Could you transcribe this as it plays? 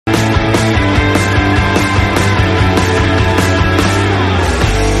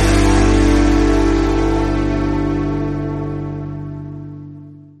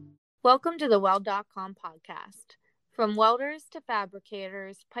Welcome to the Weld.com podcast. From welders to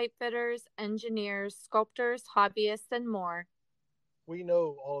fabricators, pipe fitters, engineers, sculptors, hobbyists, and more. We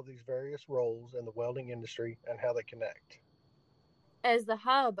know all of these various roles in the welding industry and how they connect. As the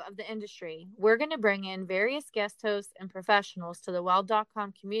hub of the industry, we're going to bring in various guest hosts and professionals to the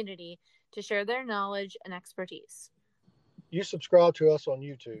Weld.com community to share their knowledge and expertise. You subscribe to us on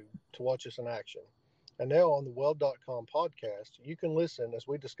YouTube to watch us in action. And now on the Weld.com podcast, you can listen as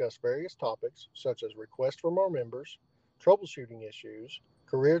we discuss various topics such as requests from our members, troubleshooting issues,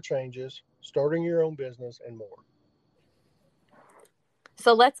 career changes, starting your own business, and more.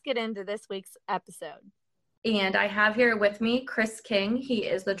 So let's get into this week's episode. And I have here with me Chris King. He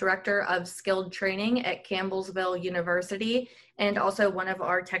is the Director of Skilled Training at Campbellsville University and also one of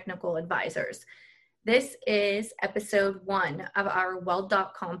our technical advisors. This is episode 1 of our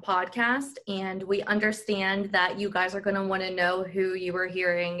Weld.com podcast, and we understand that you guys are going to want to know who you are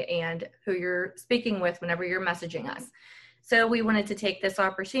hearing and who you're speaking with whenever you're messaging us. So we wanted to take this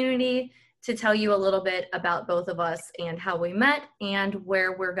opportunity to tell you a little bit about both of us and how we met and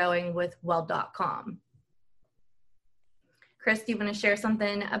where we're going with Weld.com. Chris, do you want to share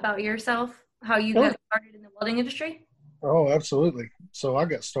something about yourself, how you got started in the welding industry? Oh, absolutely. So I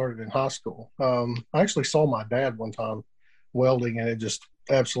got started in high school. I actually saw my dad one time welding, and it just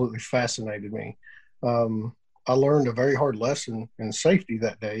absolutely fascinated me. I learned a very hard lesson in safety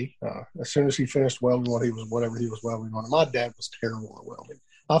that day. As soon as he finished welding whatever he was welding on, my dad was terrible at welding.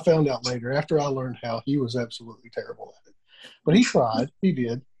 I found out later after I learned how he was absolutely terrible at it. But he tried. He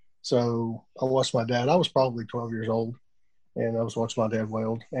did. So I watched my dad. I was probably 12 years old. And I was watching my dad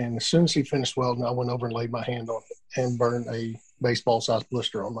weld. And as soon as he finished welding, I went over and laid my hand on it and burned a baseball-sized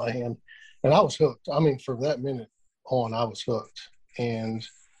blister on my hand. And I was hooked. I mean, from that minute on, I was hooked. And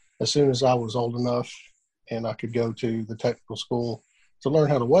as soon as I was old enough and I could go to the technical school to learn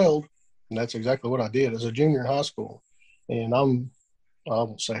how to weld, and that's exactly what I did as a junior in high school. And I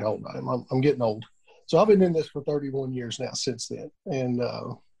won't say how old I am. I'm getting old. So I've been in this for 31 years now since then. And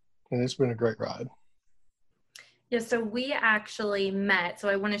it's been a great ride. Yeah, so we actually met. So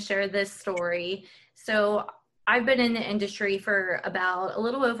I want to share this story. So I've been in the industry for about a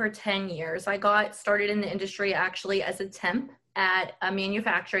little over 10 years. I got started in the industry actually as a temp at a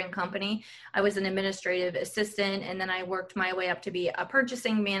manufacturing company. I was an administrative assistant, and then I worked my way up to be a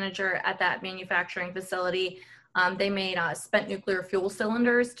purchasing manager at that manufacturing facility. They made spent nuclear fuel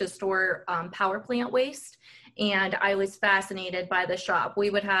cylinders to store power plant waste. And I was fascinated by the shop. We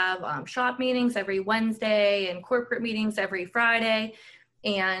would have shop meetings every Wednesday and corporate meetings every Friday.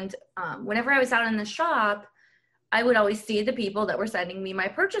 And whenever I was out in the shop, I would always see the people that were sending me my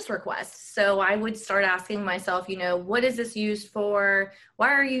purchase requests. So I would start asking myself, what is this used for?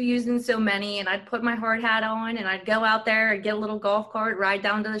 Why are you using so many? And I'd put my hard hat on and I'd go out there and get a little golf cart, ride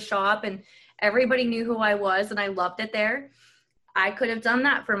down to the shop, and everybody knew who I was and I loved it there. I could have done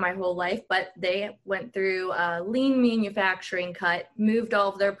that for my whole life, but they went through a lean manufacturing cut, moved all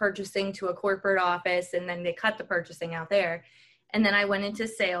of their purchasing to a corporate office, and then they cut the purchasing out there. And then I went into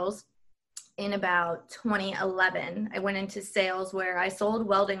sales in about 2011. I went into sales where I sold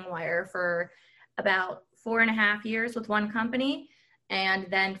welding wire for about 4.5 years with one company. And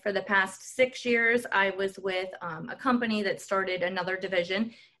then for the past 6 years, I was with a company that started another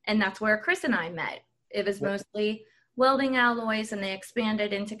division. And that's where Chris and I met. It was mostly welding alloys, and they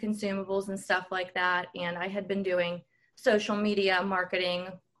expanded into consumables and stuff like that. And I had been doing social media marketing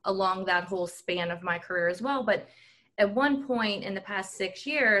along that whole span of my career as well. But at one point in the past 6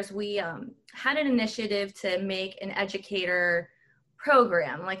 years, we had an initiative to make an educator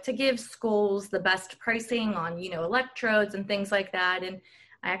program, like to give schools the best pricing on, electrodes and things like that. And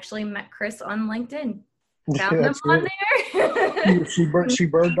I actually met Chris on LinkedIn. Found him on there. She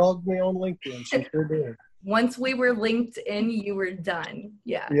bird dogged me on LinkedIn. She sure did. Once we were linked in, you were done.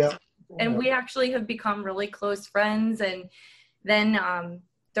 Yeah. And we actually have become really close friends. And then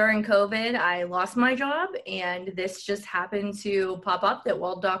during COVID, I lost my job, and this just happened to pop up that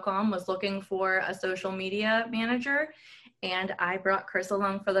Weld.com was looking for a social media manager. And I brought Chris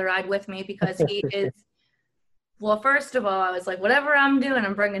along for the ride with me because he is, well, first of all, I was like, whatever I'm doing,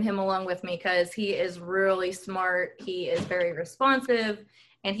 I'm bringing him along with me because he is really smart. He is very responsive.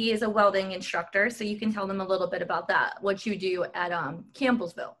 And he is a welding instructor, so you can tell them a little bit about that, what you do at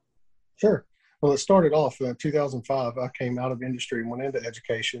Campbellsville. Sure. Well, it started off in 2005. I came out of industry and went into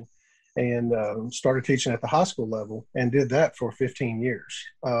education and started teaching at the high school level and did that for 15 years.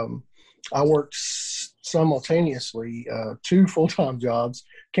 I worked simultaneously 2 full-time jobs.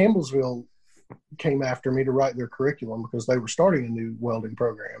 Campbellsville came after me to write their curriculum because they were starting a new welding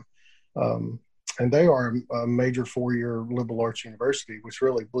program. and they are a major 4-year liberal arts university, which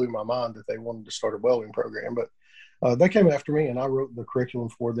really blew my mind that they wanted to start a welding program. But they came after me, and I wrote the curriculum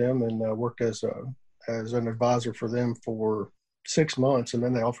for them and worked as an advisor for them for 6 months, and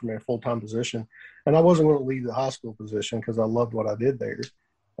then they offered me a full-time position. And I wasn't going to leave the high school position because I loved what I did there.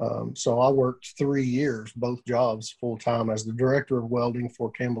 So I worked 3 years, both jobs, full-time as the director of welding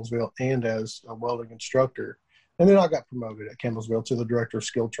for Campbellsville and as a welding instructor. And then I got promoted at Campbellsville to the director of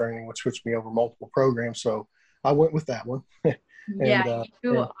skill training, which switched me over multiple programs. So I went with that one.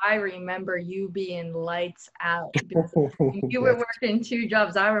 I remember you being lights out. You were working 2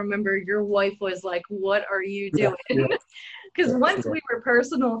 jobs. I remember your wife was like, "What are you doing?" Because once we were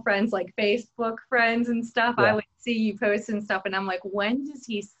personal friends, like Facebook friends and stuff, I would see you posting stuff, and I'm like, "When does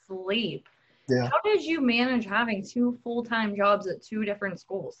he sleep?" Yeah. How did you manage having 2 full-time jobs at 2 different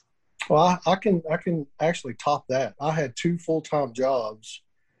schools? Well, I can actually top that. I had 2 full-time jobs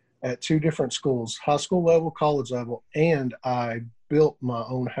at 2 different schools, high school level, college level, and I built my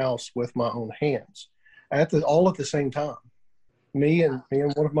own house with my own hands all at the same time. Me and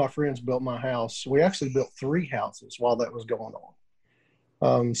one of my friends built my house. We actually built 3 houses while that was going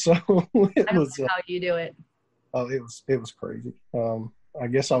on. So it was how you do it. Oh, it was crazy. I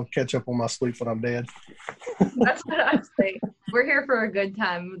guess I'll catch up on my sleep when I'm dead. That's what I say. We're here for a good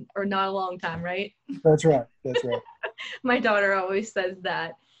time or not a long time, right? That's right. My daughter always says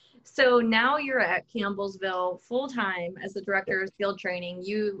that. So now you're at Campbellsville full-time as the director of field training.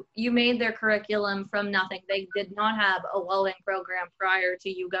 You made their curriculum from nothing. They did not have a welding program prior to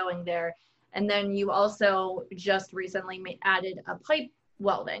you going there. And then you also just recently added a pipe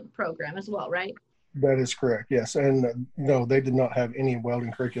welding program as well, right? That is correct, yes. And no, they did not have any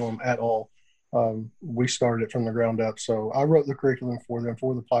welding curriculum at all. We started it from the ground up. So I wrote the curriculum for them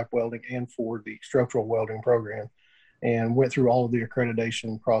for the pipe welding and for the structural welding program, and went through all of the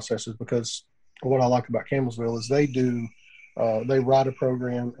accreditation processes, because what I like about Campbellsville is they write a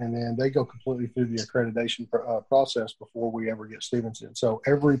program and then they go completely through the accreditation process before we ever get students in. So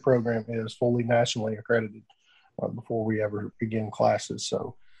every program is fully nationally accredited before we ever begin classes.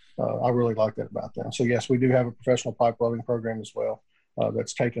 So I really like that about them. So yes, we do have a professional pipe welding program as well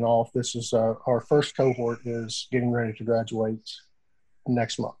that's taken off. This is our first cohort is getting ready to graduate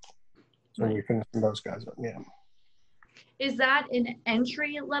next month. So we're finishing those guys up. Yeah. Is that an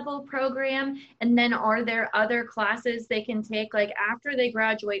entry level program? And then are there other classes they can take, like after they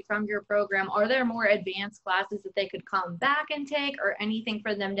graduate from your program? Are there more advanced classes that they could come back and take, or anything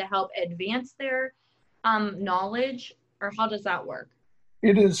for them to help advance their knowledge? Or how does that work?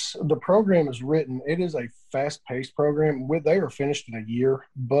 The program is written, it is a fast-paced program. They are finished in a year,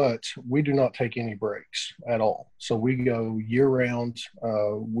 but we do not take any breaks at all. So we go year-round.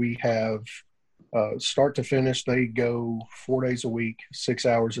 We have start to finish, they go 4 days a week, 6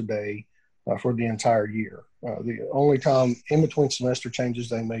 hours a day for the entire year. The only time in between semester changes,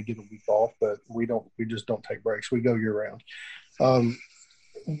 they may get a week off, but we just don't take breaks. We go year-round.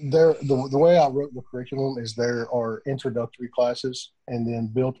 The way I wrote the curriculum is there are introductory classes, and then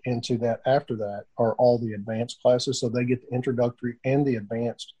built into that after that are all the advanced classes. So they get the introductory and the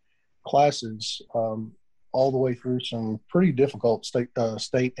advanced classes all the way through some pretty difficult state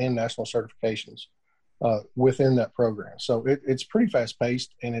and national certifications within that program. So it's pretty fast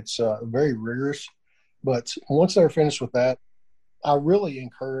paced, and it's very rigorous. But once they're finished with that, I really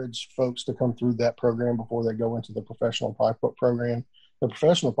encourage folks to come through that program before they go into the professional pipe program. The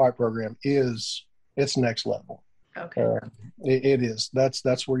professional pipe program it's next level. Okay. It is.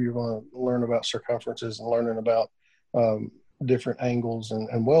 That's where you're going to learn about circumferences and learning about different angles,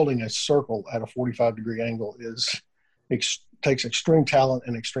 and welding a circle at a 45-degree angle takes extreme talent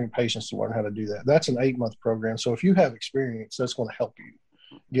and extreme patience to learn how to do that. That's an 8-month program. So if you have experience, that's going to help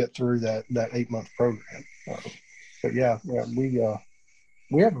you get through that 8-month program. But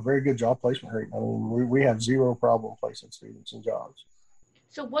we have a very good job placement rate. I mean, we have zero problem placing students in jobs.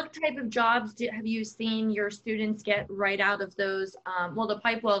 So what type of jobs have you seen your students get right out of those? The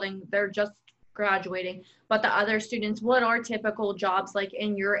pipe welding, they're just graduating, but the other students, what are typical jobs like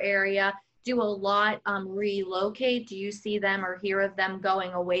in your area? Do a lot relocate? Do you see them or hear of them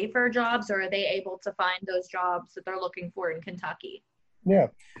going away for jobs, or are they able to find those jobs that they're looking for in Kentucky? Yeah,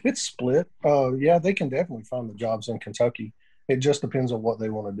 it's split. They can definitely find the jobs in Kentucky. It just depends on what they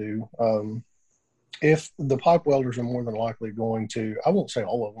want to do. If the pipe welders are more than likely going to, I won't say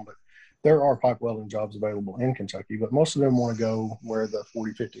all of them, but there are pipe welding jobs available in Kentucky, but most of them want to go where the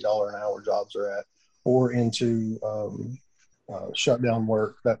 $40, $50 an hour jobs are at, or into shutdown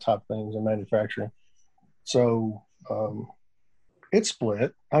work, that type of things in manufacturing. So it's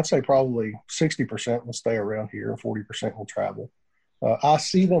split. I'd say probably 60% will stay around here and 40% will travel. I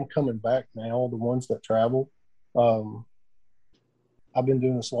see them coming back now, the ones that travel. Um, I've been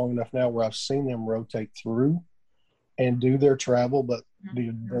doing this long enough now where I've seen them rotate through and do their travel, but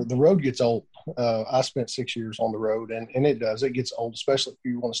the road gets old. I spent 6 years on the road, and it gets old, especially if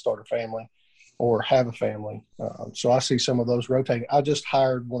you want to start a family or have a family. So I see some of those rotating. I just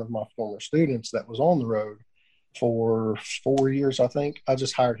hired one of my former students that was on the road for 4 years, I think. I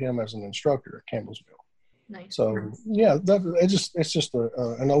just hired him as an instructor at Campbellsville. Nice. So yeah, it's just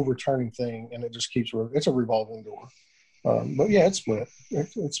an overturning thing, and it just keeps, it's a revolving door. But yeah, it's split.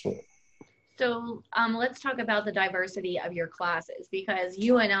 It's split. So let's talk about the diversity of your classes, because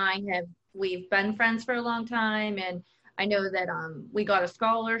you and we've been friends for a long time, and I know that we got a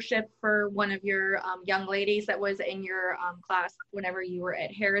scholarship for one of your young ladies that was in your class whenever you were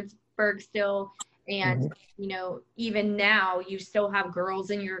at Harrodsburg still. And, you know, even now you still have girls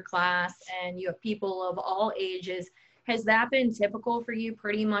in your class and you have people of all ages. Has that been typical for you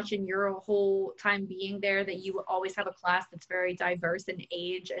pretty much in your whole time being there, that you always have a class that's very diverse in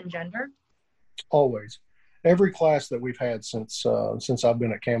age and gender? Always. Every class that we've had since I've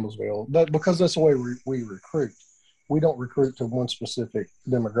been at Campbellsville, because that's the way we recruit. We don't recruit to one specific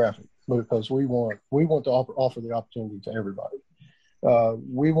demographic, because we want to offer the opportunity to everybody.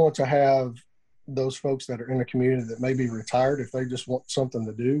 We want to have those folks that are in the community that may be retired, if they just want something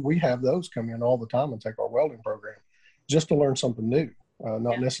to do. We have those come in all the time and take our welding program just to learn something new,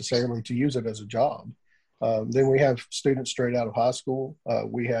 not necessarily to use it as a job. Then we have students straight out of high school.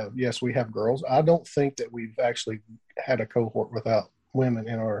 We have girls. I don't think that we've actually had a cohort without women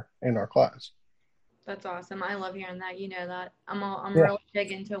in our class. That's awesome. I love hearing that. You know that I'm really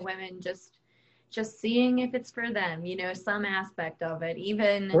big into women, just seeing if it's for them, you know, some aspect of it,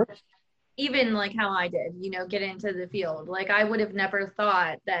 even like how I did, you know, get into the field. Like, I would have never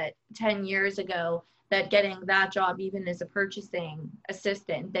thought that 10 years ago that getting that job, even as a purchasing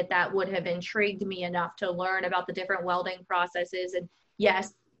assistant, that would have intrigued me enough to learn about the different welding processes. And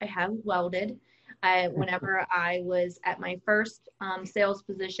yes, I have welded. Whenever I was at my first sales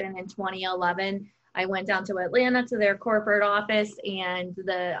position in 2011, I went down to Atlanta to their corporate office, and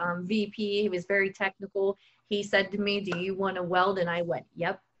the VP, he was very technical. He said to me, "Do you want to weld?" And I went,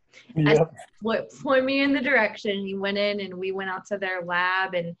 "Yep." Point me in the direction. He went in and we went out to their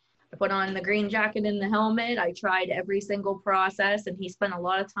lab, and I put on the green jacket and the helmet. I tried every single process, and he spent a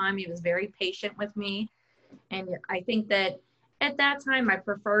lot of time. He was very patient with me. And I think that at that time I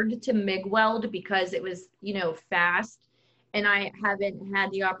preferred to MIG weld because it was, you know, fast. And I haven't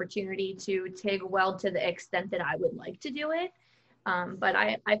had the opportunity to TIG weld to the extent that I would like to do it. But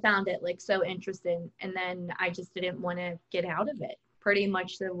I found it like so interesting. And then I just didn't want to get out of it. Pretty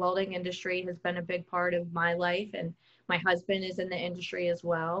much the welding industry has been a big part of my life, and my husband is in the industry as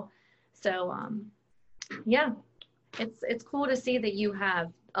well. So yeah, it's cool to see that you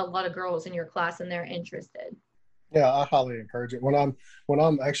have a lot of girls in your class and they're interested. Yeah, I highly encourage it. When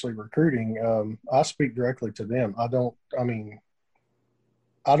I'm actually recruiting, I speak directly to them. I don't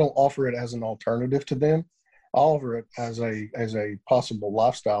offer it as an alternative to them. I offer it as a possible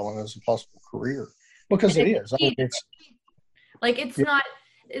lifestyle and as a possible career, because it is. I mean,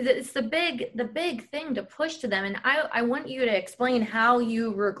 it's the big thing to push to them. And I want you to explain how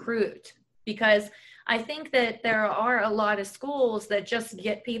you recruit, because I think that there are a lot of schools that just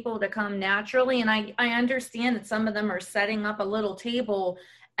get people to come naturally. And I understand that some of them are setting up a little table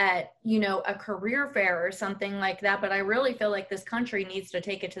at, you know, a career fair or something like that. But I really feel like this country needs to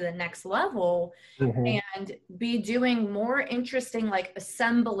take it to the next level and be doing more interesting, like,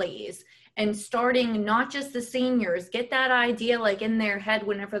 assemblies, and starting not just the seniors, get that idea like in their head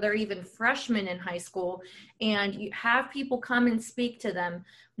whenever they're even freshmen in high school, and you have people come and speak to them,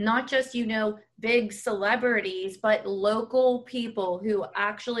 not just, you know, big celebrities, but local people who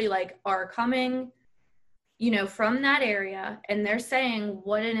actually like are coming, you know, from that area, and they're saying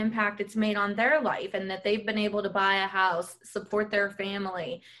what an impact it's made on their life, and that they've been able to buy a house, support their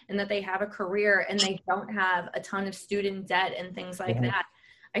family, and that they have a career and they don't have a ton of student debt and things like that.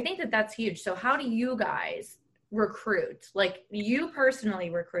 I think that that's huge. So how do you guys recruit? Like, you personally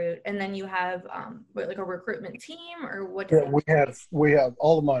recruit, and then you have like a recruitment team, or what? Yeah, we have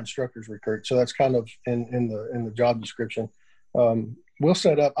all of my instructors recruit. So that's kind of in the job description. We'll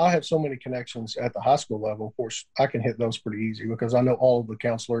set up. I have so many connections at the high school level. Of course, I can hit those pretty easy because I know all of the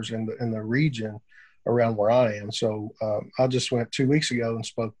counselors in the region around where I am. So I just went 2 weeks ago and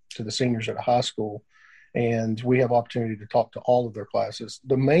spoke to the seniors at a high school, and we have opportunity to talk to all of their classes.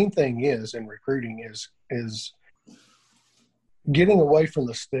 The main thing is in recruiting is getting away from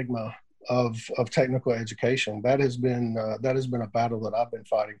the stigma of technical education. That has been a battle that I've been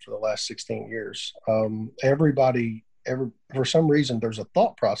fighting for the last 16 years. Everybody for some reason, there's a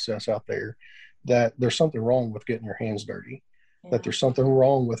thought process out there that there's something wrong with getting your hands dirty, that there's something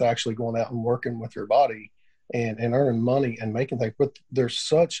wrong with actually going out and working with your body and earning money and making things. But there's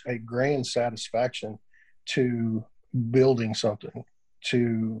such a grand satisfaction to building something,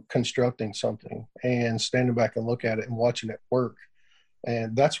 to constructing something, and standing back and look at it and watching it work.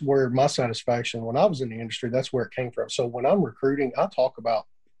 And that's where my satisfaction, when I was in the industry, that's where it came from. So when I'm recruiting, I talk about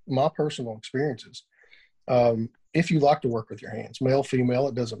my personal experiences. If you like to work with your hands, male, female,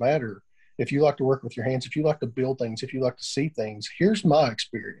 it doesn't matter. If you like to work with your hands, if you like to build things, if you like to see things, here's my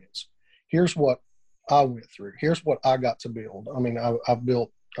experience. Here's what I went through. Here's what I got to build. I mean, I've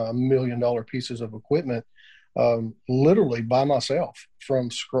built $1 million pieces of equipment literally by myself from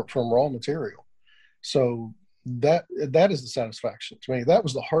raw material. So that is the satisfaction to me. That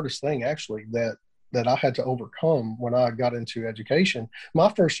was the hardest thing actually that I had to overcome when I got into education. My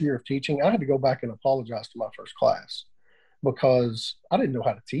first year of teaching, I had to go back and apologize to my first class because I didn't know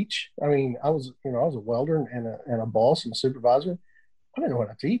how to teach. I mean, I was a welder and a boss and a supervisor. I didn't know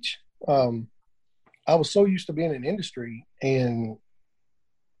how to teach. I was so used to being in industry, and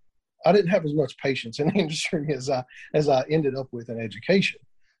I didn't have as much patience in the industry as I ended up with in education.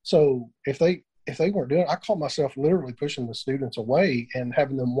 So if they weren't doing it, I caught myself literally pushing the students away and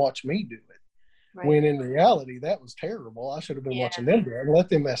having them watch me do it. Right. When in reality, that was terrible. I should have been watching them do it and let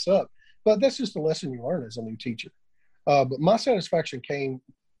them mess up. But that's just a lesson you learn as a new teacher. But my satisfaction came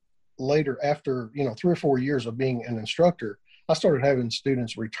later after, 3 or 4 years of being an instructor. I started having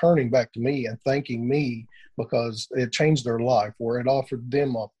students returning back to me and thanking me because it changed their life or it offered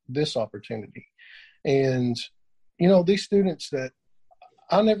them this opportunity. And, these students that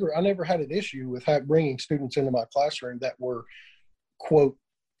I never had an issue with bringing students into my classroom that were, quote,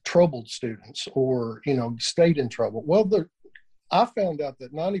 troubled students or, stayed in trouble. Well, I found out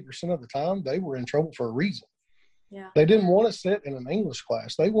that 90% of the time they were in trouble for a reason. Yeah. They didn't want to sit in an English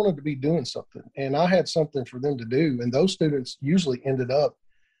class. They wanted to be doing something. And I had something for them to do. And those students usually ended up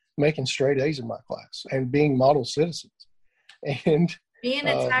making straight A's in my class and being model citizens. And being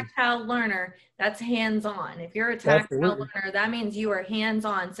a tactile learner, that's hands-on. If you're a tactile learner, that means you are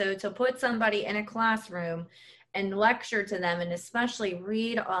hands-on. So to put somebody in a classroom and lecture to them, and especially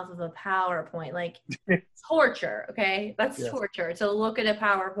read off of a PowerPoint, like torture, okay? That's torture. To look at a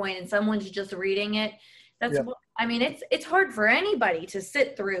PowerPoint and someone's just reading it. That's what, I mean, it's hard for anybody to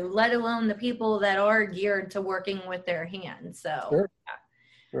sit through, let alone the people that are geared to working with their hands. So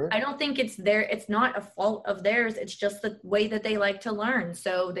sure. I don't think it's not a fault of theirs. It's just the way that they like to learn.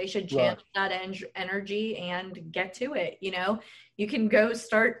 So they should channel that energy and get to it. You can go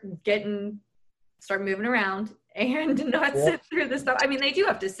start moving around and not sit through the stuff. I mean, they do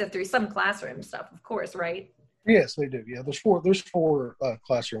have to sit through some classroom stuff, of course, right? Yes, they do. Yeah, there's four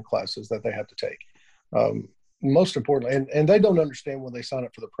classroom classes that they have to take. Most importantly, and they don't understand when they sign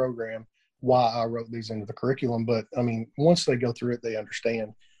up for the program why I wrote these into the curriculum. But I mean, once they go through it, they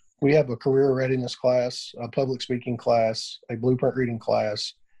understand. We have a career readiness class, a public speaking class, a blueprint reading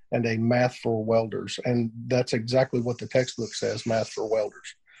class, and a math for welders. And that's exactly what the textbook says, math for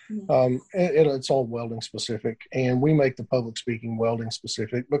welders. Mm-hmm. It's all welding specific. And we make the public speaking welding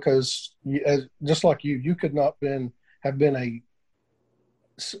specific because just like you could not have been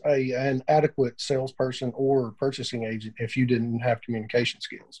an adequate salesperson or purchasing agent if you didn't have communication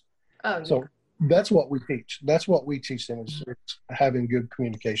skills. Oh, yeah. So that's what we teach. That's what we teach them is having good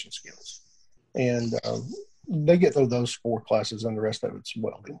communication skills. And they get through those 4 classes and the rest of it's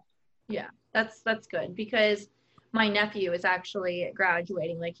welding. Yeah, that's good because my nephew is actually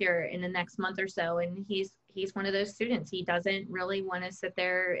graduating like here in the next month or so. And he's one of those students. He doesn't really want to sit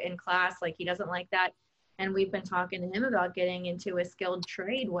there in class. Like he doesn't like that. And we've been talking to him about getting into a skilled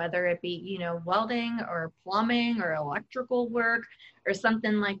trade, whether it be, welding or plumbing or electrical work or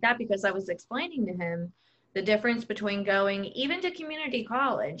something like that, because I was explaining to him the difference between going even to community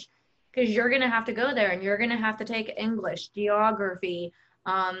college, because you're going to have to go there and you're going to have to take English, geography,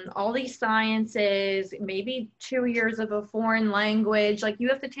 all these sciences, maybe 2 years of a foreign language. Like you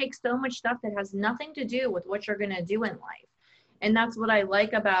have to take so much stuff that has nothing to do with what you're going to do in life. And that's what I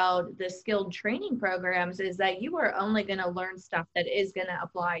like about the skilled training programs is that you are only going to learn stuff that is going to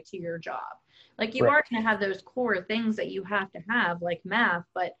apply to your job. Like you are going to have those core things that you have to have, like math.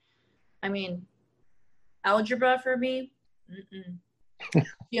 But I mean, algebra for me,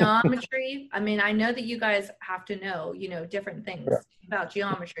 geometry. I mean, I know that you guys have to know, different things about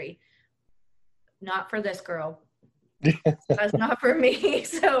geometry. Not for this girl. That's not for me.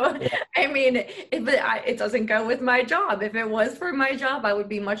 So, Yeah. I mean, it doesn't go with my job. If it was for my job, I would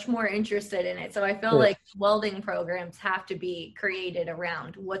be much more interested in it. So I feel Yeah. like welding programs have to be created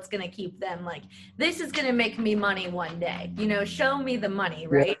around what's going to keep them like, this is going to make me money one day, show me the money,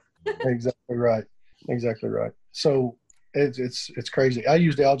 right? Exactly right. Exactly right. So it's crazy. I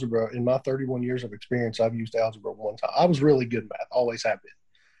used algebra in my 31 years of experience. I've used algebra one time. I was really good at math, always have been.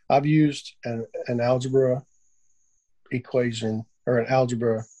 I've used an algebra equation or an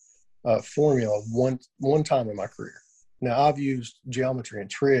algebra formula one time in my career. Now I've used geometry and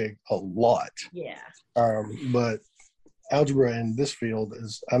trig a lot, Yeah. but algebra in this field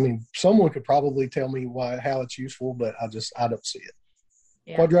is, I mean, someone could probably tell me how it's useful, but I don't see it.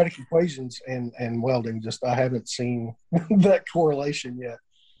 Yeah. Quadratic equations and welding, just I haven't seen that correlation yet.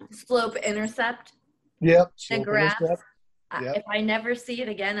 Slope intercept. Yep. The Slope graph. intercept. Yep. If I never see it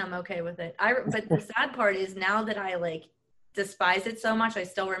again, I'm okay with it. But the sad part is now that I like despise it so much, I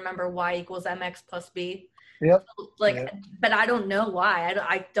still remember y equals mx plus b. Yep. Like, but I don't know why.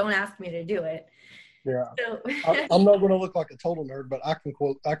 I don't ask me to do it. Yeah. So. I'm not going to look like a total nerd, but I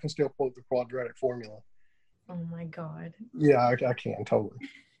can still quote the quadratic formula. Oh my God. Yeah, I can totally.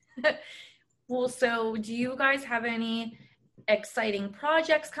 Well, so do you guys have any exciting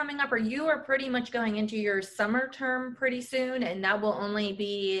projects coming up, or you are pretty much going into your summer term pretty soon, and that will only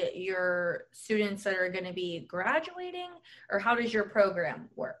be your students that are going to be graduating, or how does your program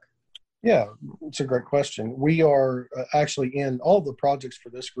work? Yeah, it's a great question. We are actually in all the projects for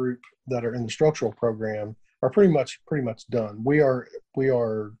this group that are in the structural program are pretty much done. We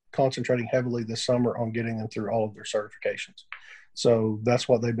are concentrating heavily this summer on getting them through all of their certifications. So that's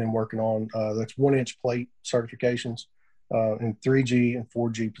what they've been working on. That's 1-inch plate certifications in 3G and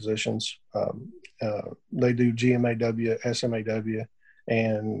 4G positions. They do GMAW, SMAW,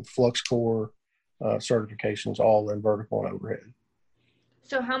 and flux core certifications all in vertical and overhead.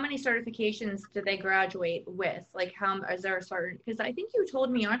 So how many certifications did they graduate with? Like, is there a certain, because I think you told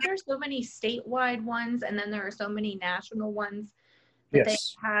me, aren't there so many statewide ones, and then there are so many national ones that they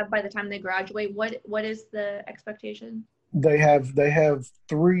have by the time they graduate? What is the expectation? They have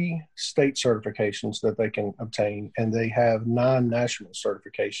 3 state certifications that they can obtain, and they have 9 national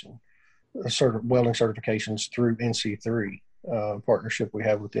welding certifications through NC3 partnership we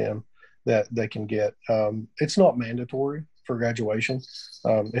have with them that they can get. It's not mandatory for graduation.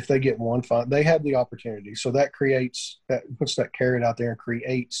 If they get one, fine. They have the opportunity. So that puts that carrot out there and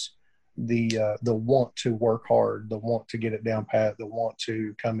creates the want to work hard, the want to get it down pat, the want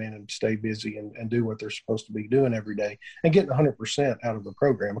to come in and stay busy and do what they're supposed to be doing every day and getting 100% out of the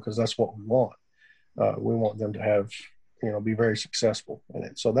program, because that's what we want. We want them to have, be very successful in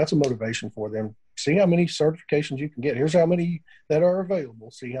it. So that's a motivation for them. See how many certifications you can get. Here's how many that are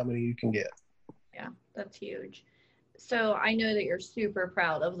available. See how many you can get. Yeah, that's huge. So I know that you're super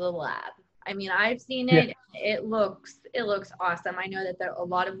proud of the lab. I mean, I've seen it. Yeah. It looks awesome. I know that a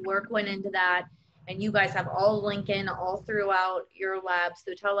lot of work went into that, and you guys have all Lincoln all throughout your lab.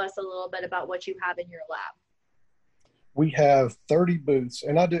 So tell us a little bit about what you have in your lab. We have 30 booths,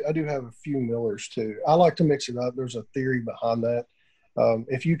 and I do have a few millers too. I like to mix it up. There's a theory behind that.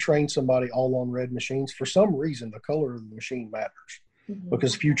 If you train somebody all on red machines, for some reason, the color of the machine matters. Mm-hmm.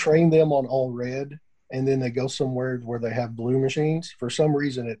 Because if you train them on all red, and then they go somewhere where they have blue machines, for some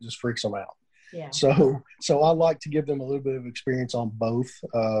reason it just freaks them out. Yeah. So I like to give them a little bit of experience on both,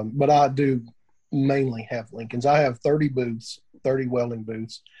 but I do mainly have Lincolns. I have 30 booths, 30 welding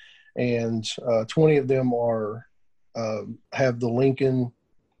booths, and 20 of them have the Lincoln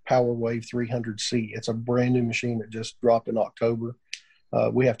PowerWave 300C. It's a brand new machine that just dropped in October.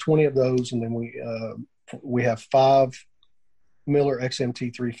 We have 20 of those, and then we have 5 Miller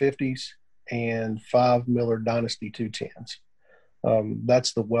XMT 350s. And 5 Miller Dynasty 210s.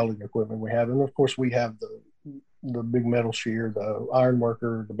 That's the welding equipment we have. And of course we have the big metal shear, the iron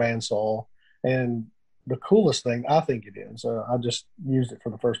worker, the bandsaw. And the coolest thing I think it is, I just used it for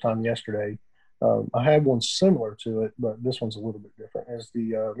the first time yesterday. I had one similar to it, but this one's a little bit different, is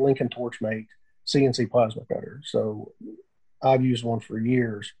the Lincoln Torchmate CNC plasma cutter. So I've used one for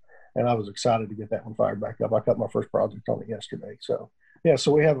years, and I was excited to get that one fired back up. I cut my first project on it yesterday. So yeah,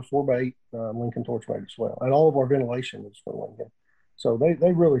 so we have a 4x8 Lincoln Torchmate as well. And all of our ventilation is for Lincoln. So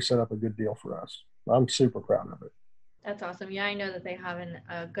they really set up a good deal for us. I'm super proud of it. That's awesome. Yeah, I know that they have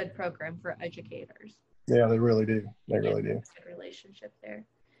a good program for educators. Yeah, they really do. They really do. Good relationship there.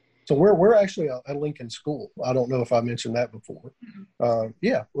 So we're actually a Lincoln school. I don't know if I mentioned that before.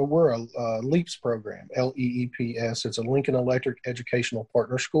 Mm-hmm. We're a LEAPS program, LEEPS. It's a Lincoln Electric Educational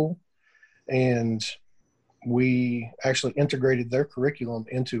Partner School. And we actually integrated their curriculum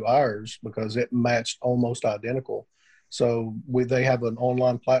into ours because it matched almost identical. So they have an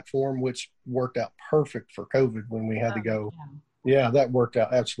online platform, which worked out perfect for COVID when we had to go. Yeah, that worked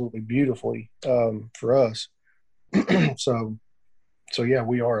out absolutely beautifully for us. So yeah,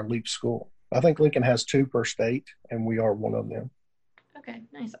 we are a LEAP school. I think Lincoln has 2 per state, and we are one of them. Okay,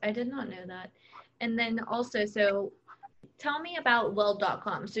 nice. I did not know that. And then also, so tell me about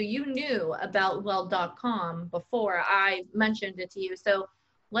weld.com. So you knew about weld.com before I mentioned it to you. So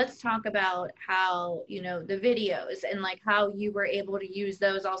let's talk about how, you know, the videos and like how you were able to use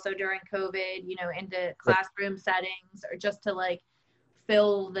those also during COVID, you know, into classroom settings, or just to like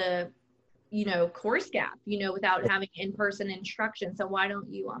fill the, you know, course gap, you know, without having in-person instruction. So why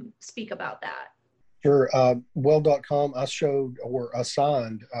don't you speak about that? Sure. Well.com, I showed or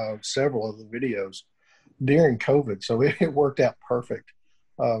assigned several of the videos during COVID, so it worked out perfect.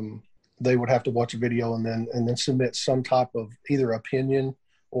 They would have to watch a video and then submit some type of either opinion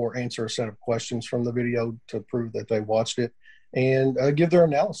or answer a set of questions from the video to prove that they watched it, and give their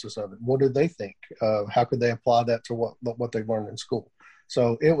analysis of it. What did they think? How could they apply that to what they learned in school?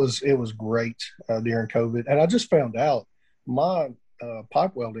 So it was great during COVID, and I just found out my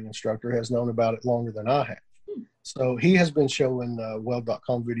pipe welding instructor has known about it longer than I have. So he has been showing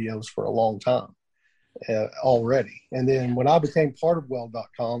Weld.com videos for a long time already. And then when I became part of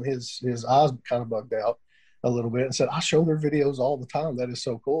Weld.com, his eyes kind of bugged out a little bit and said, I show their videos all the time. That is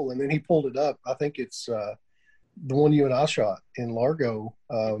so cool. And then he pulled it up. I think it's the one you and I shot in Largo.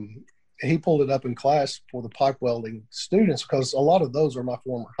 He pulled it up in class for the pipe welding students, because a lot of those are my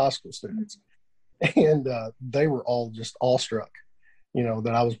former high school students. And they were all just awestruck, you know,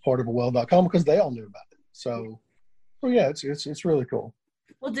 that I was part of a Weld.com, because they all knew about it. So yeah, it's really cool.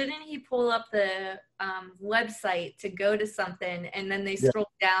 Well, didn't he pull up the website to go to something, and then they scrolled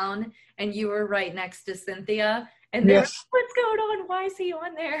down and you were right next to Cynthia, and they're like, what's going on? Why is he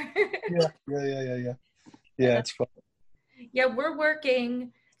on there? Yeah, it's fun. Yeah, we're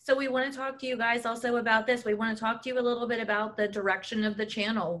working. So we want to talk to you guys also about this. We want to talk to you a little bit about the direction of the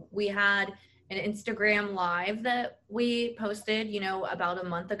channel. We had an Instagram live that we posted, you know, about a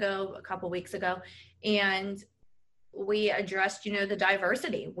month ago, a couple weeks ago, and we addressed, you know, the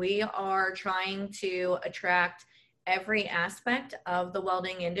diversity. We are trying to attract every aspect of the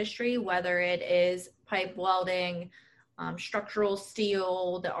welding industry, whether it is pipe welding, structural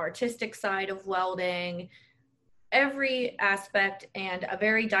steel, the artistic side of welding, every aspect, and a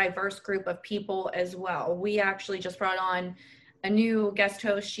very diverse group of people as well. We actually just brought on a new guest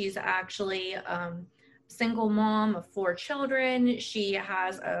host. She's actually single mom of 4 children. She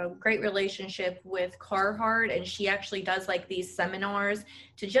has a great relationship with Carhartt, and she actually does like these seminars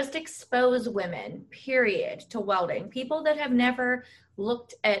to just expose women, period, to welding. People that have never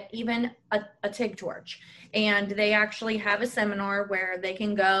looked at even a TIG torch. And they actually have a seminar where they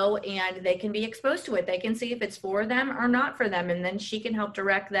can go and they can be exposed to it. They can see if it's for them or not for them. And then she can help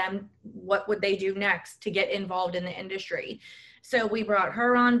direct them. What would they do next to get involved in the industry? So we brought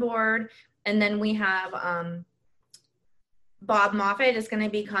her on board. And then we have Bob Moffitt is going to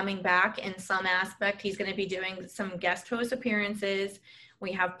be coming back in some aspect. He's going to be doing some guest host appearances.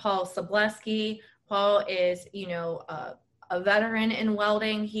 We have Paul Sableski. Paul is, you know, a veteran in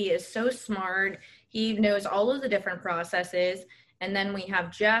welding. He is so smart. He knows all of the different processes. And then we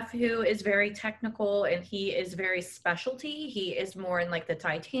have Jeff, who is very technical, and he is very specialty. He is more in like the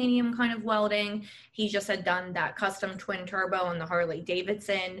titanium kind of welding. He just had done that custom twin turbo on the Harley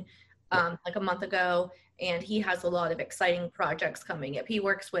Davidson like a month ago, and he has a lot of exciting projects coming up. He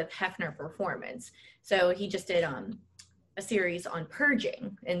works with Hefner Performance. So he just did a series on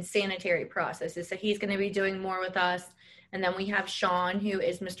purging and sanitary processes. So he's going to be doing more with us. And then we have Sean, who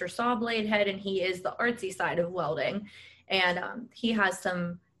is Mr. Sawblade Head, and he is the artsy side of welding. And he has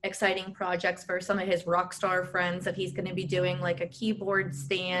some exciting projects for some of his rock star friends that he's going to be doing, like a keyboard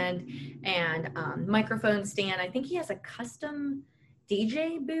stand and microphone stand. I think he has a custom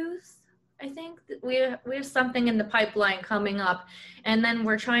DJ booth. I think we have something in the pipeline coming up. And then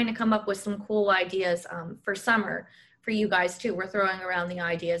we're trying to come up with some cool ideas for summer for you guys too. We're throwing around the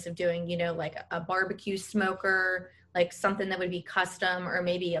ideas of doing, you know, like a barbecue smoker, like something that would be custom, or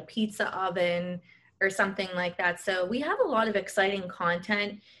maybe a pizza oven or something like that. So we have a lot of exciting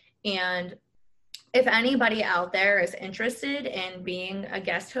content. And if anybody out there is interested in being a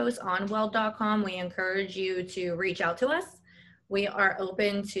guest host on Weld.com, we encourage you to reach out to us. We are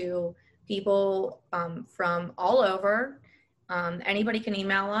open to people from all over. Anybody can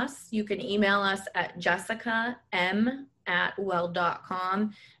email us. You can email us at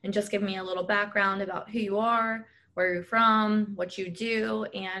jessicam@weld.com and just give me a little background about who you are, where you're from, what you do,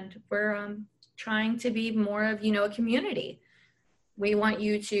 and we're trying to be more of, you know, a community. We want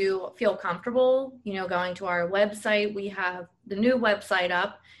you to feel comfortable, going to our website. We have the new website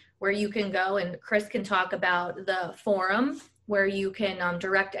up where you can go, and Chris can talk about the forum where you can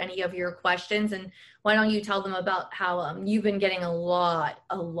direct any of your questions. And why don't you tell them about how you've been getting a lot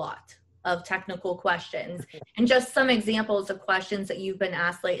of technical questions and just some examples of questions that you've been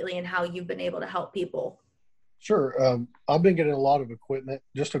asked lately and how you've been able to help people. Sure. I've been getting a lot of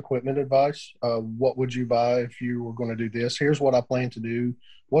equipment advice. What would you buy if you were going to do this? Here's what I plan to do.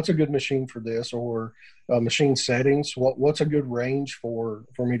 What's a good machine for this? Or machine settings. What's a good range for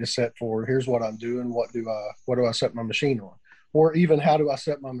me to set for? Here's what I'm doing. What do I set my machine on? Or even how do I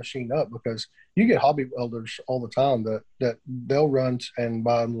set my machine up? Because you get hobby welders all the time that they'll run and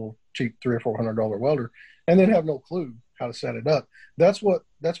buy a little cheap $300 or $400 welder and then have no clue how to set it up. That's what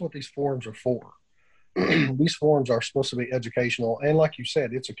these forums are for. These forums are supposed to be educational, and like you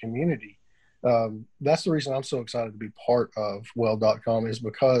said, it's a community. That's the reason I'm so excited to be part of Weld.com, is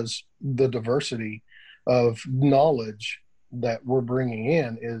because the diversity of knowledge that we're bringing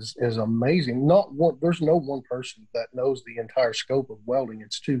in is amazing. There's no one person that knows the entire scope of welding.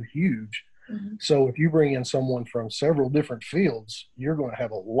 It's too huge. Mm-hmm. So if you bring in someone from several different fields, you're going to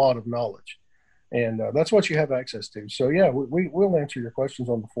have a lot of knowledge, and that's what you have access to. So yeah, we'll answer your questions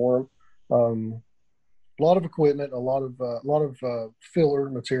on the forum. A lot of equipment, a lot of filler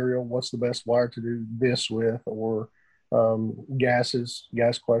material. What's the best wire to do this with, or gas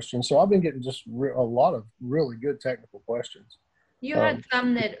questions. So I've been getting just a lot of really good technical questions. You had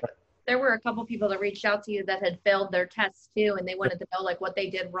some that there were a couple people that reached out to you that had failed their tests too, and they wanted to know like what they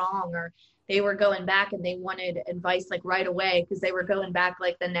did wrong, or they were going back and they wanted advice like right away because they were going back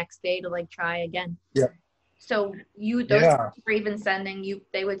like the next day to like try again. Yeah. So those were even sending you,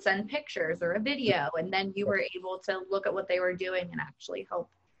 they would send pictures or a video, and then you were able to look at what they were doing and actually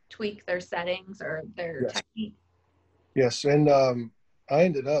help tweak their settings or their technique. Yes. And I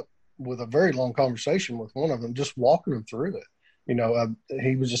ended up with a very long conversation with one of them, just walking them through it.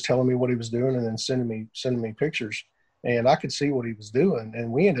 He was just telling me what he was doing and then sending me pictures, and I could see what he was doing.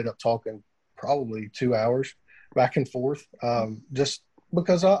 And we ended up talking probably 2 hours back and forth, just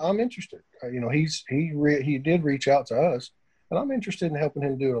because I'm interested. He did reach out to us, and I'm interested in helping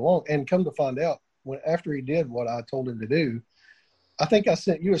him do it along. And come to find out, after he did what I told him to do, I think I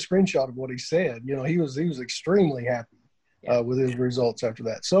sent you a screenshot of what he said. He was extremely happy with his results after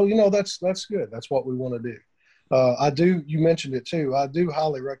that. So that's good. That's what we want to do. You mentioned it too. I do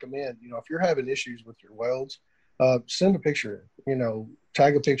highly recommend, if you're having issues with your welds, send a picture.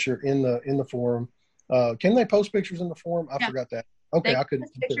 Tag a picture in the forum. Can they post pictures in the forum? I forgot that. Okay, I could.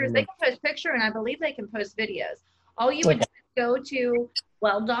 Pictures. They can post picture, and I believe they can post videos. All you would do is go to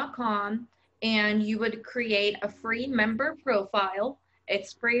Weld.com, and you would create a free member profile.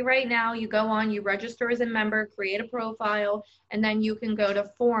 It's free right now. You go on, you register as a member, create a profile, and then you can go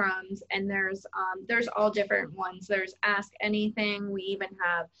to forums. And there's all different ones. There's Ask Anything. We even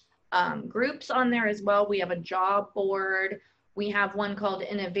have groups on there as well. We have a job board. We have one called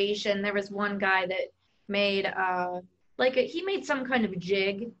Innovation. There was one guy that made he made some kind of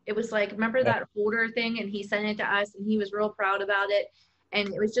jig. It was like, remember that holder thing? And he sent it to us, and he was real proud about it. And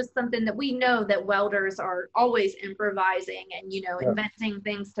it was just something that we know that welders are always improvising and, inventing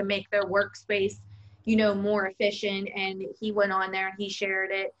things to make their workspace, more efficient. And he went on there and he shared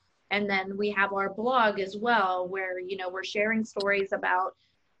it. And then we have our blog as well, where, we're sharing stories about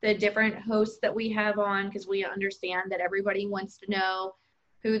the different hosts that we have on, because we understand that everybody wants to know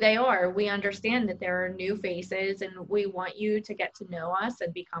who they are. We understand that there are new faces, and we want you to get to know us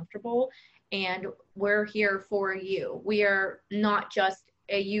and be comfortable. And we're here for you. We are not just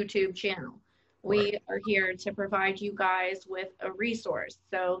a YouTube channel. We are here to provide you guys with a resource.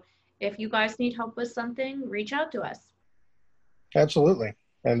 So if you guys need help with something, reach out to us. Absolutely.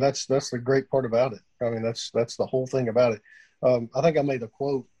 And that's the great part about it. I mean, that's the whole thing about it. I think I made a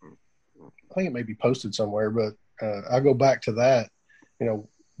quote. I think it may be posted somewhere, but I go back to that.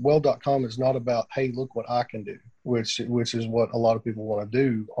 Weld.com is not about, hey, look what I can do, which is what a lot of people want to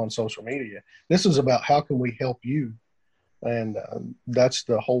do on social media. This is about how can we help you, and that's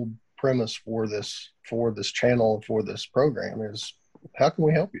the whole premise for this channel, for this program, is how can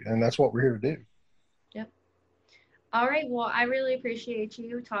we help you, and that's what we're here to do. Yep. All right. Well, I really appreciate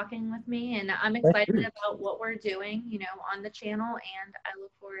you talking with me, and I'm excited about what we're doing, on the channel, and I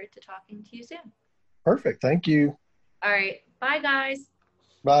look forward to talking to you soon. Perfect. Thank you. All right. Bye, guys.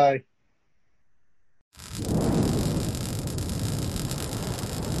 Bye.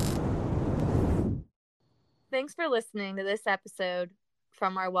 Thanks for listening to this episode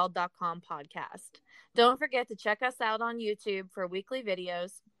from our Weld.com podcast. Don't forget to check us out on YouTube for weekly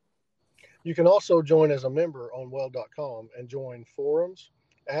videos. You can also join as a member on weld.com and join forums,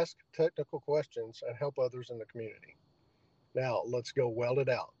 ask technical questions, and help others in the community. Now, let's go weld it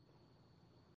out.